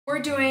We're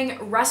doing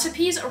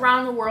recipes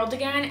around the world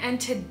again,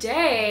 and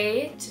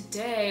today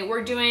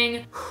we're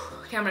doing,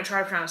 okay, I'm gonna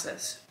try to pronounce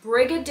this,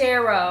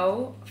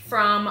 Brigadeiro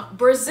from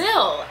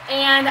Brazil.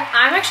 And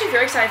I'm actually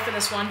very excited for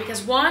this one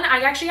because one,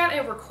 I actually got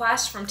a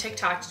request from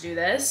TikTok to do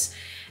this.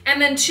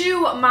 And then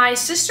two, my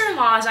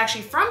sister-in-law is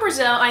actually from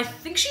Brazil, and I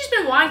think she's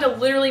been wanting to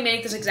literally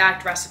make this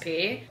exact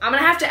recipe. I'm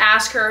gonna have to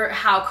ask her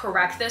how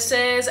correct this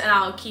is, and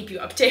I'll keep you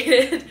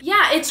updated.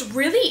 Yeah, it's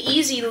really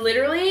easy,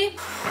 literally.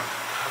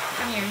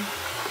 Come here.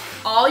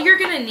 All you're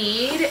gonna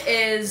need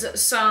is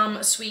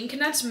some sweetened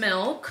condensed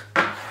milk,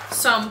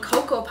 some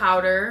cocoa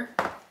powder,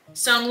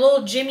 some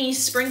little Jimmy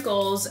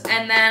sprinkles,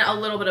 and then a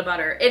little bit of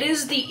butter. It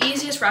is the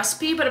easiest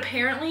recipe, but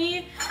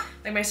apparently,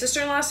 like my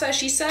sister-in-law said,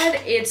 she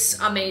said it's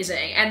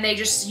amazing, and they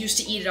just used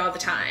to eat it all the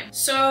time.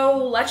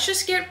 So let's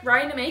just get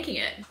right into making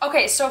it.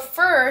 Okay, so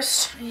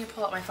first, I need to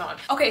pull up my phone.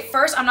 Okay,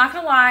 first, I'm not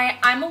gonna lie,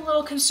 I'm a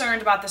little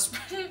concerned about this,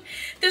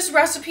 this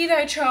recipe that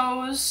I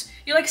chose.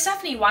 You're like,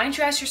 Stephanie, why didn't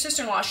you ask your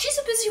sister-in-law? She's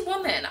a busy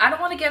woman. I don't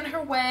want to get in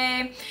her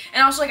way.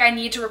 And also, like, I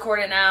need to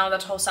record it now.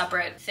 That's a whole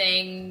separate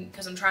thing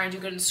because I'm trying to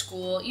do good in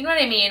school. You know what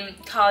I mean?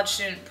 College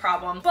student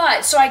problem.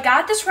 But, so I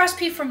got this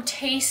recipe from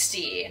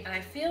Tasty. And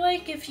I feel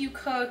like if you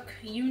cook,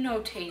 you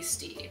know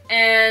Tasty.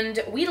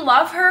 And we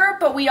love her,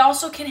 but we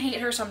also can hate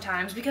her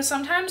sometimes because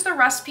sometimes the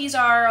recipes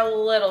are a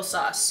little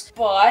sus.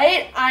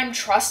 But I'm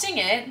trusting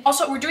it.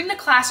 Also, we're doing the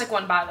classic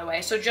one, by the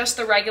way. So just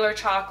the regular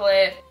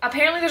chocolate.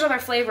 Apparently, there's other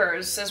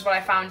flavors, is what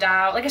I found out.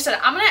 Like I said,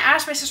 I'm gonna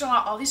ask my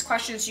sister-in-law all these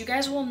questions. You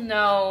guys will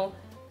know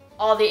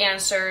all the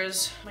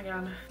answers. Oh my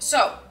God.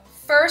 So,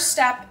 first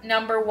step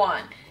number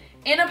one.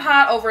 In a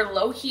pot over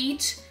low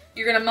heat,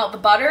 you're gonna melt the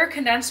butter,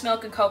 condensed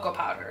milk, and cocoa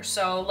powder.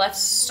 So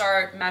let's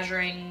start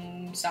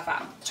measuring stuff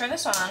out. Turn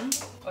this on.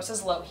 Oh, it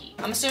says low heat.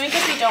 I'm assuming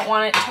because we don't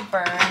want it to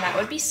burn. That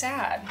would be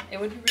sad. It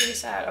would be really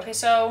sad. Okay,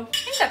 so I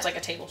think that's like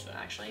a tablespoon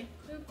actually.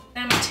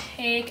 I'm gonna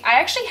take,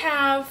 I actually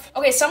have,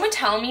 okay, someone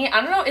tell me,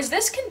 I don't know, is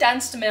this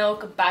condensed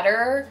milk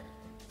better?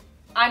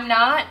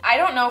 I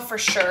don't know for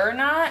sure or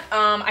not.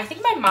 I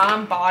think my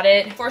mom bought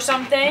it for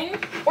something.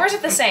 Or is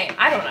it the same?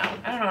 I don't know.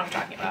 I don't know what I'm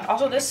talking about.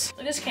 Also, this,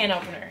 look at this can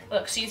opener.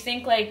 Look, so you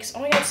think like,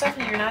 oh my God,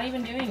 Stephanie, you're not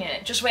even doing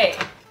it. Just wait.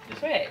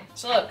 Just wait.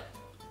 So look.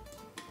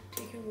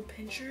 Take your little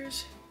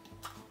pinchers.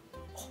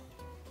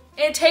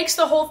 It takes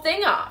the whole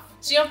thing off.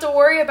 So you don't have to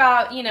worry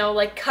about, you know,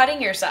 like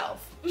cutting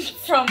yourself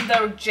from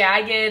the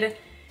jagged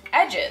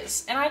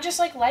edges. And I just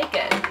like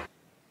it.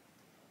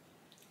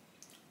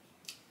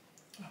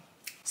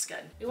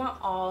 Good. We want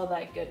all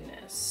that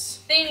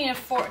goodness. They need a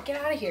fork.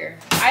 Get out of here.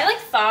 I like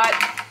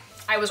thought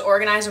I was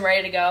organized and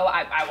ready to go.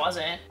 I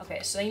wasn't. Okay,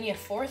 so they need a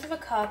 1/4 of a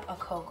cup of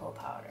cocoa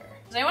powder.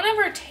 Has anyone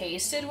ever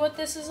tasted what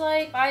this is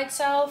like by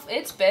itself?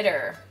 It's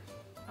bitter.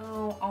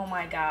 Oh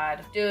my God.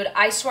 Dude,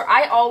 I swear,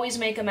 I always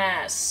make a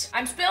mess.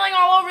 I'm spilling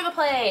all over the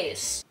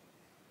place.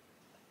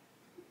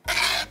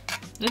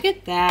 Look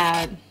at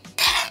that.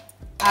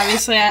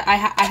 Obviously, I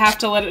have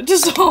to let it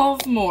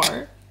dissolve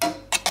more.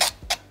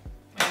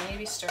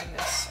 Stirring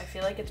this. I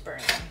feel like it's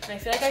burning. And I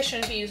feel like I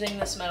shouldn't be using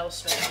this metal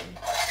spoon.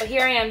 But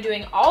here I am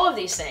doing all of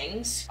these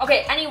things.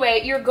 Okay,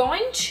 anyway, you're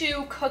going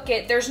to cook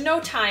it. There's no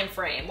time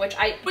frame, which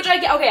I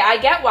get. Okay, I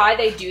get why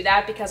they do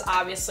that because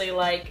obviously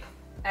like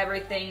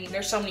everything,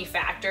 there's so many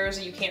factors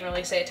that you can't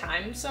really say a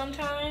time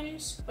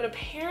sometimes. But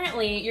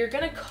apparently you're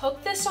gonna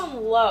cook this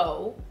on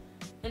low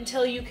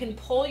until you can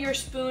pull your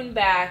spoon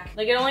back.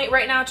 Like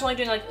right now it's only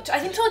doing like, I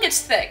think until it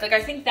gets thick. Like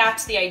I think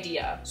that's the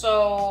idea.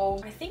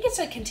 So I think it's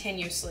like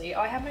continuously.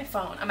 Oh, I have my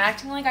phone. I'm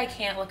acting like I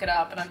can't look it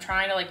up and I'm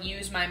trying to like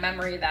use my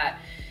memory that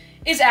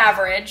is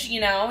average, you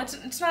know?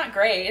 It's not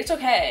great, it's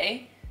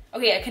okay.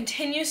 Okay, yeah,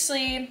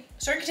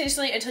 stir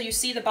continuously until you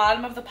see the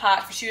bottom of the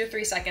pot for 2 to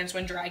 3 seconds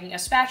when dragging a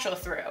spatula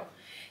through.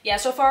 Yeah,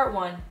 so far,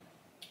 one.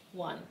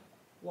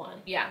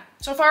 Yeah,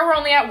 so far we're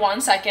only at 1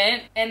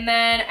 second. And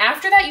then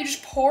after that, you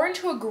just pour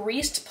into a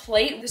greased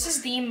plate. This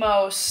is the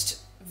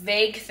most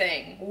vague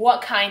thing.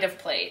 What kind of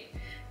plate?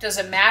 Does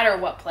it matter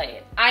what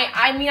plate?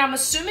 I mean, I'm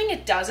assuming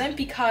it doesn't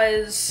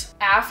because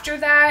after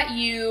that,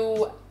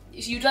 you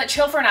let it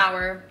chill for an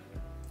hour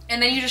and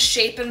then you just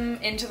shape them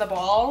into the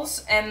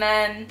balls and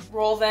then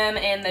roll them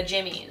in the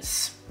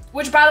jimmies.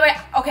 Which, by the way,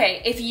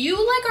 okay, if you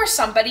like are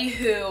somebody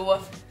who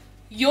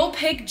you'll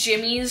pick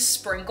Jimmy's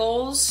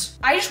sprinkles,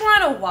 I just wanna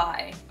know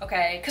why,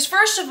 okay? Because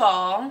first of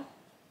all,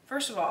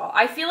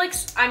 I feel like,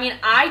 I mean,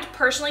 I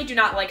personally do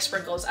not like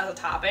sprinkles as a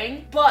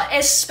topping, but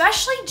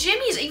especially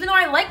Jimmy's, even though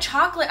I like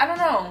chocolate, I don't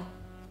know.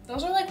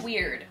 Those are like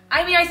weird.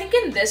 I mean, I think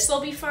in this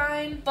they'll be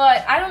fine,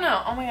 but I don't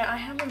know. Oh my God, I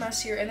have a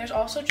mess here. And there's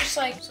also just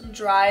like some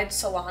dried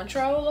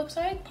cilantro, it looks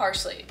like.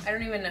 Parsley, I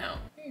don't even know.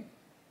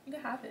 You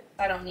can have it.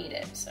 I don't need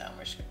it, so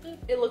we're just gonna...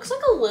 It looks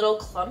like a little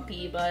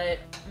clumpy, but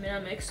I mean, I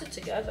mixed it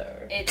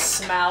together. It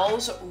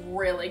smells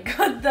really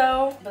good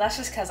though, but that's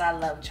just because I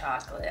love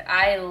chocolate.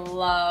 I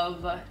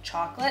love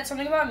chocolate.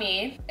 Something about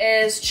me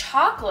is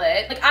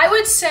chocolate. Like I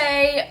would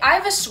say I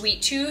have a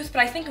sweet tooth,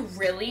 but I think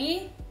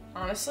really,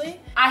 honestly,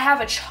 I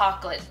have a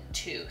chocolate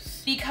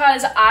tooth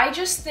because I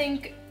just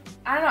think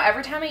I don't know,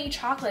 every time I eat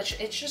chocolate,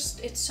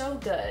 it's so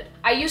good.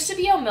 I used to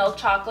be a milk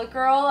chocolate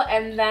girl,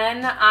 and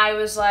then I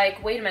was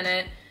like, wait a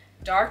minute,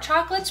 dark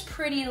chocolate's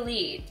pretty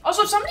elite.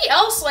 Also, if somebody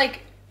else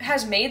like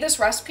has made this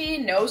recipe,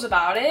 knows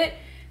about it,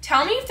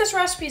 tell me if this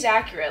recipe is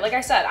accurate. Like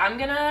I said, I'm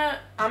gonna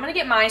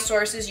get my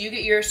sources, you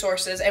get your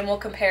sources, and we'll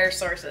compare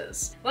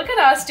sources. Look at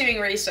us doing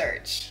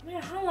research.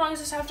 Man, how long does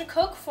this have to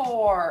cook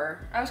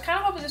for? I was kind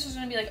of hoping this was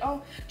gonna be like,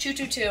 oh,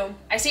 222.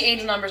 I see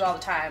angel numbers all the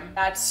time.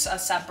 That's a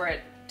separate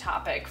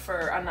topic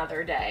for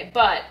another day.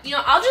 But, you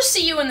know, I'll just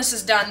see you when this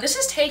is done. This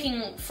is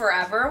taking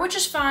forever, which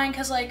is fine,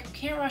 because like, you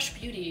can't rush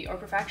beauty or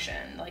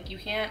perfection. Like, you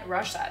can't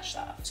rush that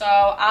stuff. So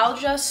I'll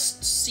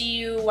just see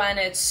you when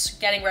it's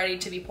getting ready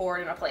to be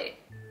poured in a plate.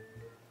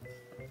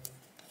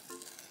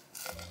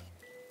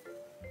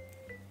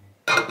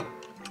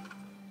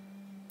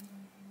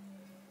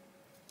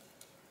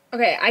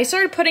 Okay, I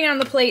started putting on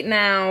the plate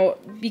now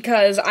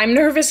because I'm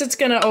nervous it's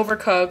gonna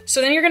overcook. So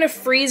then you're gonna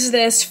freeze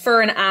this for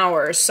an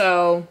hour,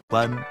 so.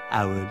 1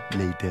 hour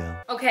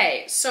later.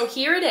 Okay, so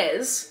here it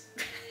is.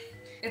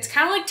 It's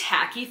kind of like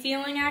tacky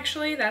feeling,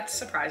 actually. That's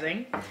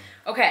surprising.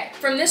 Okay,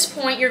 from this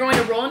point, you're going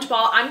to roll into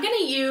ball. I'm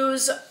gonna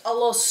use a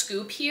little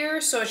scoop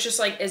here, so it's just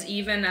like as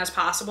even as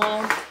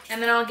possible.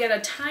 And then I'll get a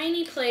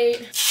tiny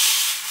plate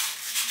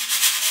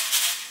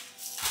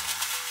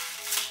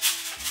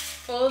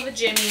full of the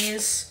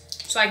jimmies,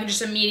 so I can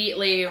just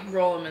immediately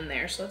roll them in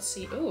there. So let's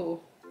see, ooh.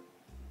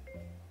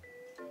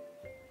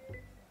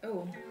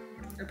 Oh,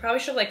 I probably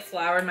should like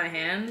floured my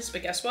hands,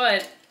 but guess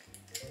what?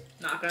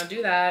 Not gonna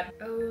do that.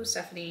 Oh,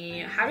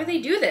 Stephanie, how do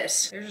they do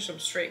this? There's just some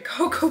straight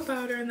cocoa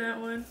powder in that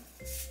one.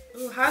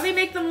 Ooh, how do they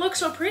make them look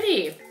so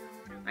pretty?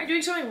 Am I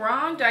doing something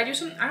wrong? Did I do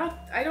something?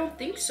 I don't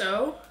think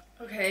so.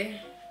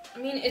 Okay. I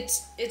mean,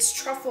 it's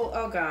truffle.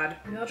 Oh God.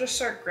 Maybe I'll just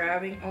start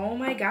grabbing. Oh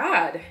my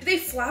God. Do they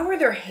flour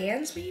their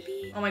hands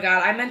maybe? Oh my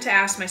God. I meant to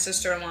ask my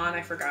sister-in-law and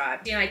I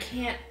forgot. And I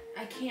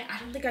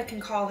don't think I can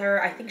call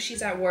her. I think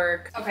she's at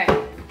work. Okay.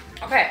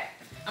 Okay.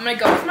 I'm gonna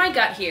go with my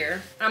gut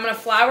here. I'm gonna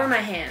flour my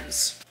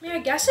hands. I mean, I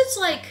guess it's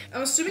like,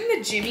 I'm assuming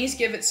the jimmies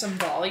give it some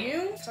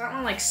volume. So I don't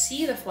wanna like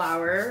see the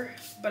flour,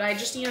 but I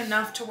just need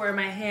enough to where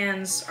my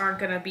hands aren't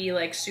gonna be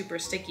like super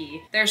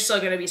sticky. They're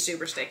still gonna be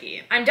super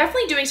sticky. I'm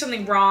definitely doing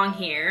something wrong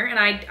here, and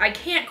I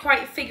can't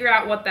quite figure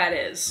out what that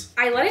is.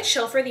 I let it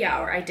chill for the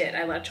hour. I did,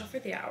 I let it chill for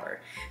the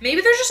hour.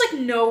 Maybe there's just like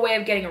no way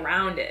of getting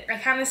around it. I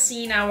kind of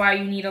see now why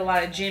you need a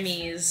lot of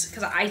jimmies,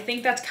 because I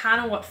think that's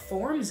kind of what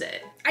forms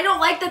it. I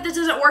don't like that this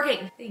isn't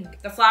working. I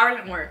think the flour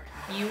didn't work.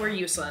 You were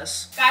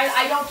useless. Guys,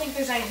 I don't think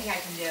there's anything I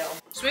can do.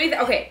 So maybe,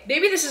 okay,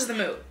 maybe this is the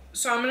move.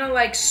 So I'm gonna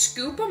like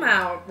scoop them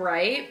out,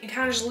 right? And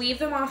kind of just leave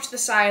them off to the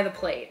side of the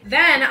plate.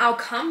 Then I'll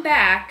come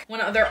back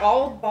when they're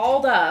all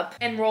balled up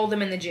and roll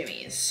them in the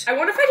jimmies. I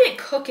wonder if I didn't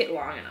cook it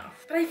long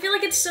enough. But I feel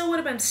like it still would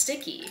have been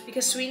sticky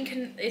because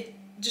sweetened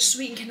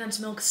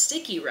condensed milk is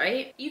sticky,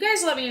 right? You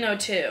guys let me know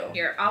too.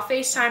 Here, I'll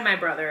FaceTime my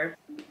brother.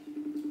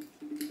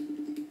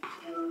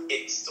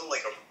 It's still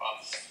like a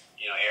rough,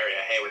 you know, area.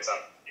 Hey, what's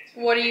up?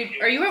 What are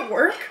you at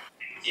work?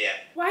 Yeah.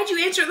 Why'd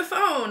you answer the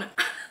phone?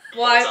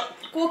 Well,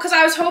 because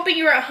I was hoping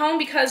you were at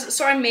home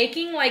so I'm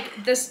making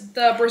like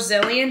the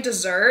Brazilian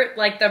dessert,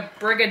 like the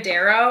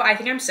Brigadeiro. I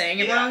think I'm saying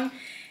it wrong.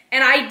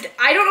 And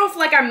I don't know if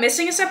like I'm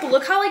missing a step, but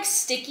look how like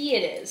sticky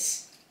it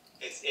is.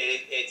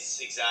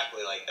 It's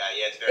exactly like that.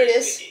 Yeah, it's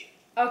very sticky.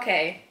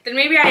 Okay, then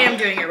maybe I am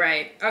doing it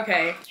right.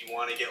 Okay. You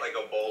want to get like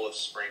a bowl of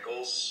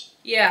sprinkles.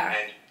 Yeah.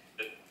 And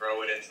just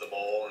throw it into the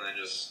bowl and then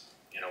just,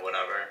 you know,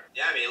 whatever.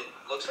 Yeah, I mean, it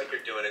looks like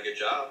you're doing a good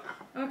job.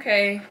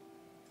 Okay.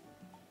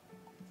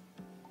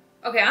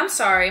 Okay, I'm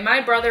sorry. My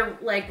brother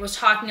like was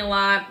talking a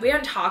lot. We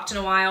hadn't talked in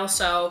a while,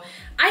 so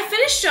I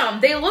finished them.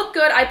 They look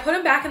good. I put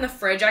them back in the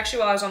fridge actually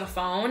while I was on the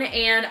phone,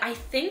 and I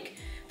think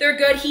they're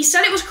good. He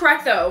said it was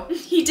correct though.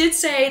 He did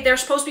say they're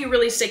supposed to be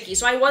really sticky,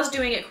 so I was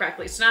doing it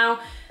correctly. So now,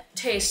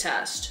 taste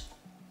test.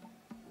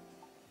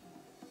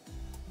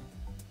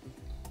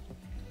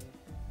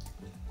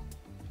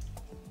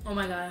 Oh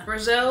my God.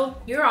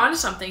 Brazil, you're onto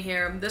something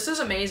here. This is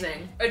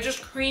amazing. It's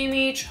just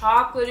creamy,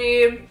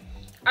 chocolatey.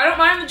 I don't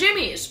mind the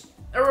jimmies.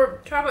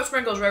 Or chocolate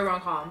sprinkles, whatever you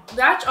want to call them.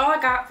 That's all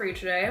I got for you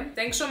today.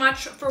 Thanks so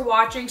much for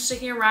watching,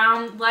 sticking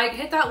around. Like,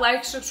 hit that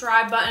like,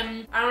 subscribe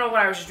button. I don't know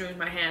what I was just doing with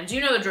my hands. You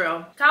know the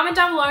drill. Comment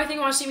down below anything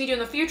you want to see me do in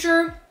the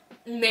future.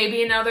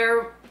 Maybe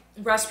another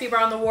recipe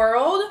around the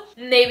world.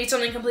 Maybe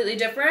something completely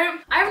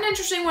different. I have an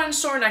interesting one in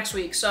store next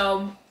week,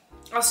 so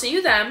I'll see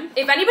you then.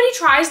 If anybody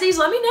tries these,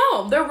 let me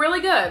know. They're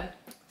really good.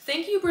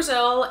 Thank you,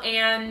 Brazil,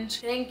 and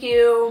thank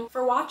you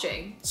for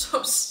watching.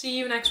 So see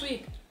you next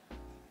week.